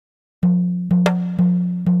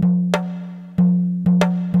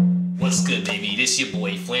What's good, baby? This your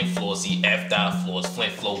boy Flynt Flossy, F.Floss,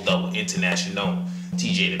 Flynt Flow Double International.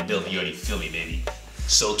 TJ the building, you already feel me, baby.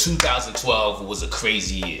 So 2012 was a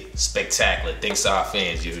crazy year, spectacular. Thanks to our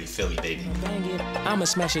fans, you already feel me, baby. I'ma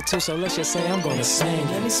smash it too, so let's just say I'm gonna sing.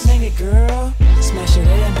 Let me smack it, girl. Smash it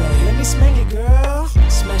and bang. Let me smack it, girl.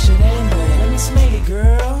 Smash it and bang. Let me smack it,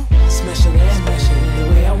 girl. Smash it and bang. The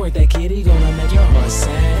way I work that kitty gonna make your heart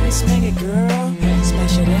sing. Let me smack it, girl.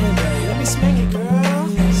 Smash it and bang. Let me smack it, girl.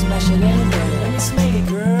 Smash it and bang. Let me smack it,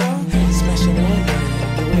 girl. Smash it and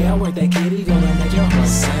bang. The way I work that kitty gonna make your heart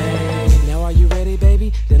sing. Now are you ready,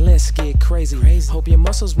 baby? Then let's get crazy. Hope your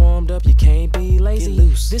muscles warmed up, you can't be lazy. Get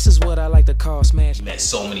loose. This is what I like to call smash. We met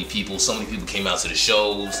so many people came out to the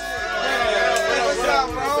shows. What's up,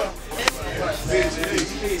 bro?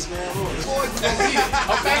 Peace, man.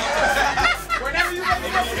 Okay? Whenever you let me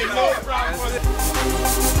know, no problem.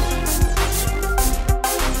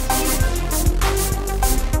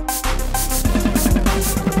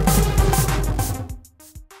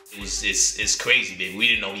 It's crazy, baby. We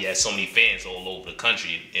didn't know we had so many fans all over the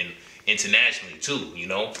country and internationally too, you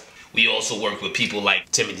know? We also work with people like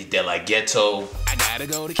Timothy De La Ghetto. I gotta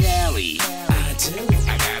go to Cali. I do.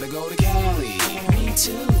 I gotta go to Cali. Me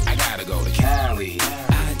too. I gotta go to Cali.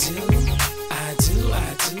 I do. I do.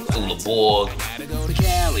 I do. Thula Borg. I gotta go to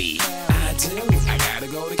Cali. I do. I gotta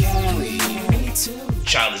go to Cali. Me too.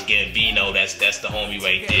 Childish Gambino, that's the homie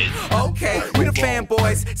right there. Okay, we the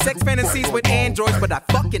fanboys, sex fantasies with androids, but I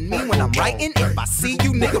fucking mean when I'm writing. If I see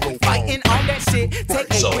you, nigga, we fighting on that shit.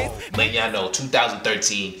 Take So, with. letting y'all know,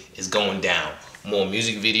 2013 is going down. More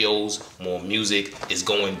music videos, more music is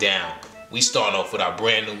going down. We starting off with our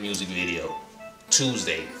brand new music video.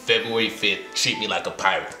 Tuesday, February 5th, Treat Me Like a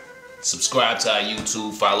Pirate. Subscribe to our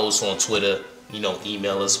YouTube, follow us on Twitter, you know,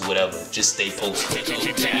 email us, whatever. Just stay posted.